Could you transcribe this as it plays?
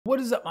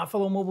is up, my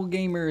fellow mobile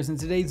gamers? In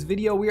today's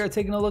video, we are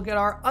taking a look at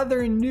our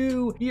other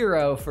new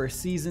hero for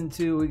season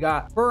 2. We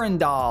got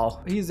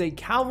Forondil. He's a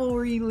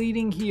cavalry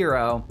leading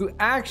hero who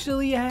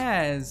actually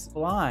has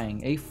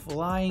a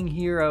flying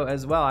hero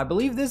as well. I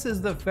believe this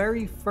is the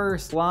very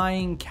first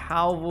flying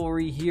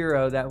cavalry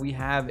hero that we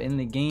have in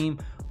the game.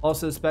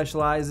 Also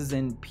specializes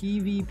in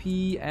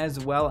PvP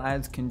as well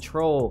as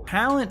control.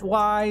 Talent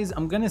wise,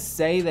 I'm gonna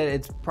say that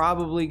it's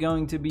probably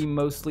going to be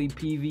mostly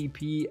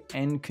PvP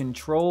and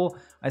control.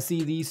 I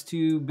see these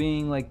two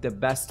being like the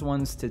best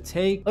ones to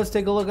take. Let's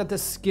take a look at the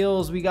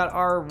skills. We got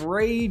our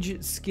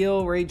rage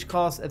skill. Rage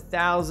costs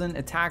 1,000.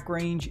 Attack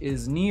range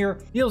is near.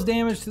 Deals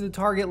damage to the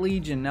target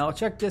legion. Now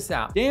check this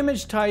out.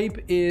 Damage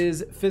type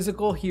is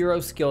physical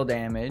hero skill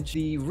damage.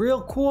 The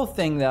real cool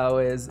thing though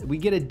is we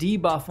get a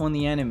debuff on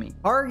the enemy.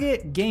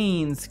 Target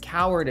gains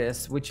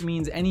cowardice, which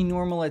means any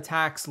normal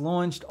attacks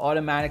launched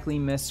automatically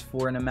miss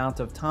for an amount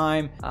of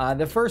time.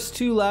 The first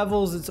 2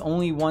 levels, it's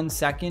only 1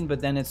 second,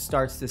 but then it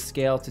starts to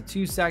scale to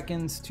 2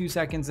 seconds, 2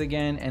 seconds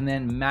again, and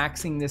then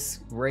maxing this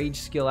rage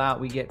skill out,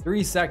 we get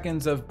 3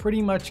 seconds of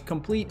pretty much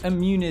complete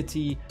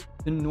immunity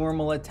to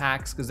normal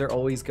attacks because they're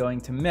always going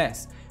to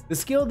miss. The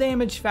skill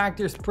damage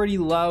factor is pretty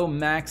low.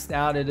 Maxed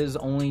out, it is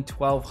only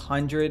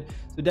 1,200,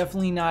 so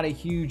definitely not a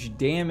huge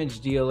damage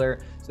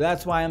dealer. So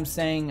that's why I'm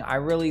saying I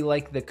really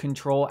like the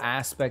control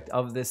aspect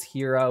of this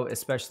hero,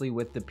 especially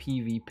with the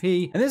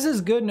PvP. And this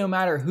is good no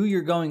matter who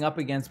you're going up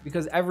against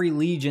because every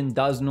legion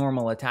does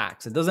normal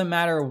attacks. It doesn't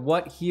matter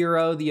what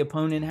hero the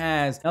opponent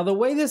has. Now, the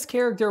way this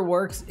character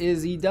works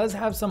is he does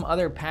have some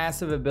other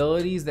passive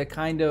abilities that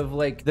kind of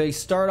like, they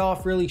start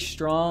off really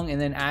strong, and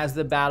then as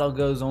the battle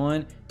goes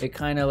on, it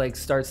kind of like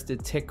starts to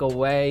tick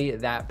away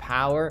that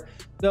power.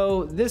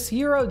 So this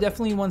hero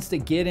definitely wants to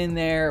get in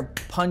there,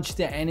 punch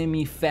the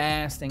enemy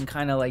fast, and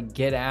kind of like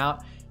get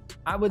out.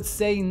 I would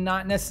say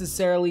not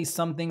necessarily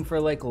something for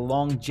like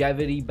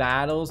longevity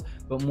battles,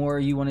 but more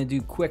you want to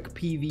do quick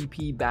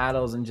PvP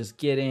battles and just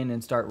get in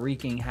and start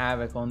wreaking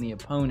havoc on the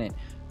opponent.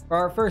 For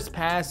our first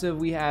passive,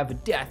 we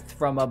have Death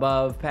from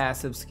Above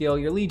passive skill.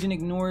 Your legion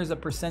ignores a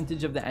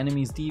percentage of the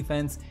enemy's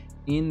defense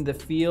in the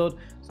field,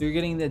 so you're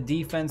getting the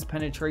defense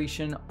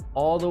penetration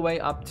all the way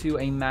up to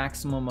a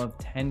maximum of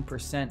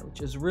 10%, which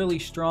is really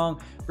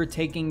strong for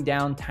taking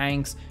down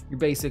tanks. You're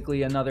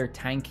basically another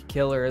tank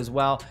killer as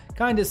well,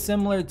 kind of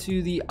similar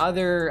to the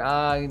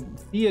other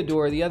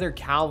Theodore, the other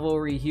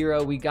cavalry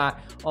hero we got.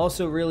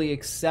 Also really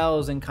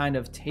excels in kind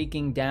of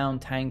taking down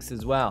tanks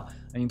as well.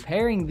 I mean,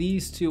 pairing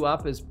these two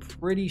up is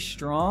pretty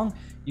strong.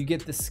 You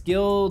get the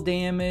skill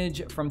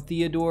damage from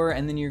Theodore,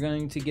 and then you're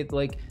going to get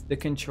like the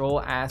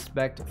control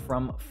aspect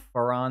from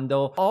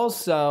Forondil.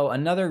 Also,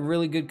 another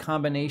really good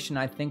combination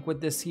I think with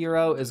this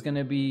hero is going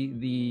to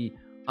be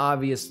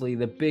obviously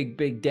the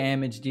big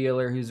damage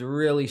dealer, who's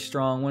really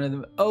strong. One of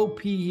the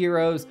OP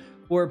heroes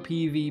for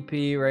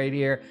PvP right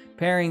here.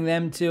 Pairing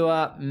them two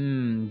up,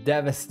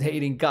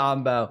 devastating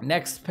combo.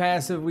 Next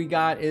passive we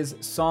got is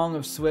Song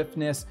of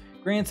Swiftness.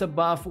 Grants a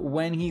buff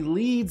when he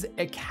leads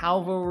a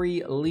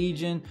cavalry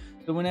legion.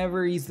 So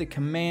whenever he's the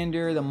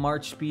commander, the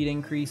march speed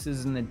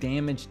increases and the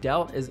damage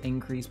dealt is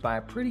increased by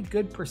a pretty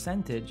good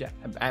percentage.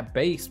 At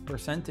base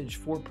percentage,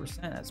 4%,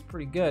 that's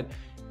pretty good.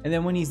 And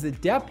then when he's the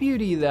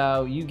deputy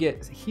though, you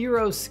get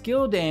hero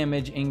skill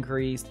damage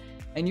increased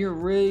and your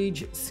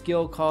rage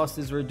skill cost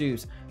is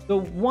reduced.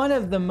 So one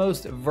of the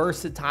most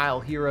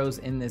versatile heroes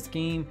in this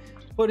game.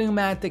 Put him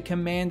at the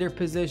commander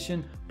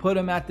position, put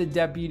him at the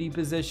deputy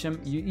position.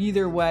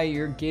 Either way,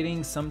 you're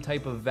getting some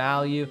type of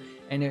value,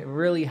 and it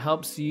really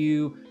helps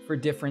you for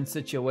different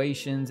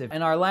situations.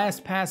 And our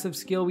last passive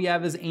skill we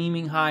have is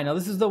Aiming High. Now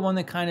this is the one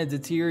that kind of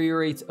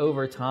deteriorates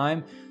over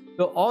time.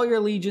 So all your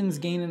legions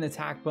gain an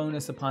attack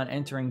bonus upon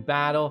entering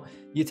battle.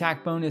 The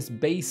attack bonus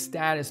base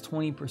stat is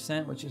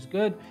 20%, which is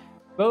good.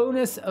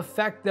 Bonus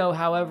effect though,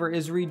 however,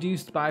 is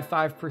reduced by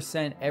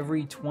 5%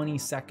 every 20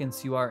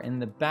 seconds you are in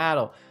the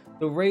battle.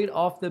 So right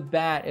off the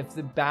bat, if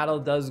the battle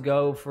does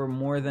go for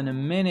more than a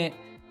minute,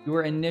 you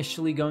are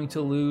initially going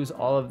to lose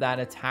all of that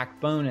attack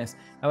bonus.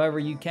 However,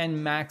 you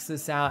can max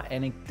this out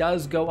and it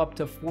does go up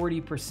to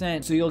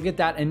 40%. So you'll get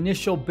that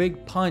initial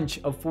big punch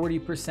of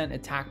 40%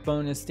 attack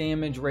bonus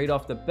damage right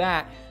off the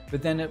bat,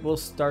 but then it will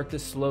start to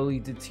slowly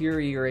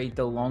deteriorate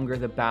the longer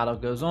the battle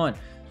goes on.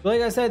 So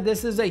like I said,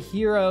 this is a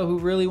hero who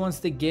really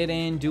wants to get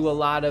in, do a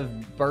lot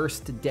of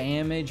burst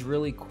damage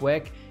really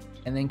quick,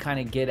 and then kind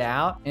of get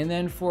out. And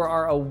then for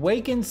our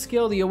Awakened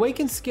skill, the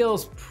Awakened skill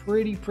is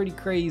pretty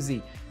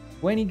crazy.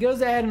 When he goes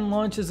ahead and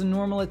launches a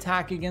normal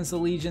attack against a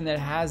legion that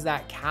has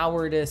that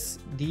cowardice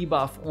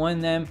debuff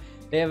on them,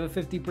 they have a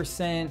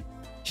 50%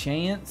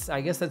 chance, I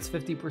guess that's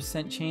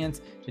 50%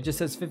 chance, it just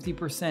says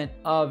 50%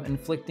 of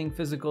inflicting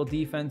physical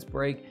defense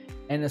break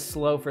and a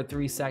slow for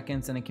 3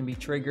 seconds, and it can be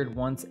triggered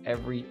once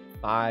every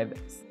 5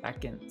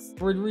 seconds.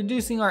 We're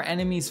reducing our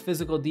enemy's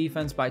physical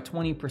defense by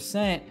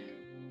 20%.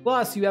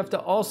 Plus, you have to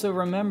also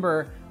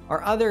remember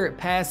our other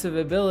passive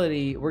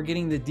ability, we're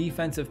getting the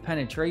defensive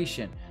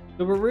penetration.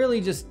 So we're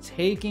really just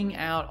taking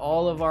out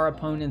all of our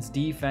opponent's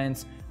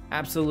defense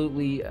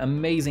absolutely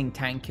amazing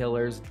tank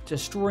killers,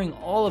 destroying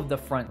all of the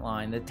front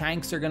line. The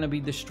tanks are going to be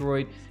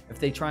destroyed. If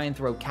they try and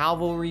throw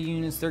cavalry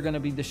units, they're going to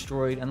be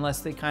destroyed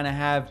unless they kind of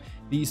have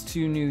these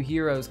two new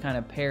heroes kind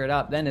of paired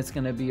up. Then it's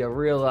going to be a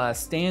real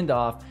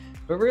standoff,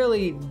 but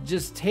really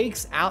just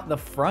takes out the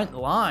front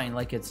line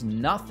like it's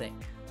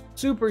nothing.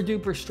 Super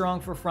duper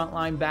strong for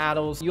frontline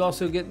battles. You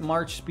also get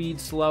march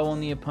speed slow on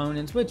the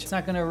opponents, which is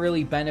not going to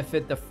really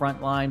benefit the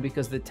front line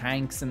because the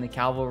tanks and the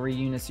cavalry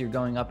units you're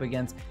going up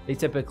against, they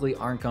typically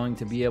aren't going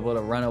to be able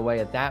to run away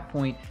at that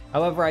point.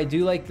 However, I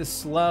do like the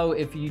slow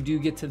if you do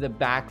get to the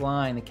back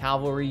line. The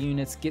cavalry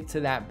units get to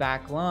that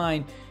back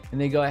line and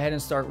they go ahead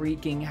and start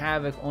wreaking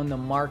havoc on the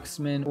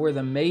marksmen or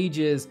the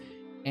mages,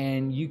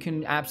 and you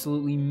can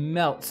absolutely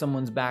melt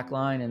someone's back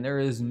line and there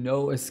is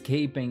no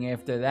escaping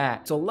after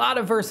that. So a lot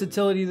of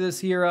versatility this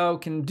hero,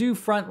 can do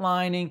front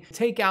lining,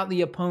 take out the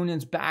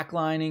opponent's back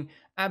lining.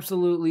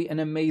 Absolutely an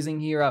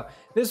amazing hero.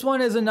 This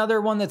one is another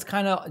one that's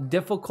kind of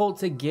difficult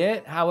to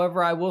get.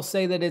 However, I will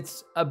say that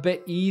it's a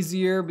bit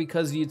easier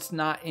because it's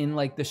not in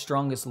like the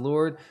strongest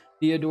lord.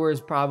 Theodore is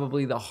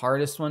probably the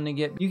hardest one to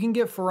get. You can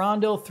get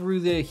Forondil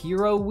through the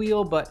hero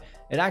wheel, but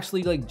it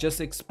actually like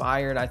just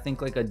expired, I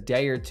think like a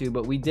day or two,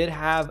 but we did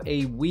have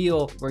a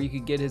wheel where you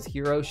could get his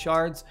hero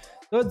shards.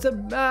 So it's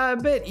a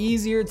bit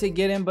easier to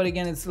get in, but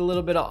again, it's a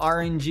little bit of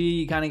RNG.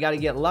 You kind of got to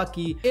get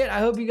lucky. I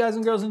hope you guys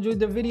and girls enjoyed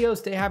the video.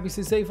 Stay happy,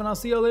 stay safe, and I'll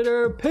see you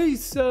later.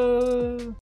 Peace.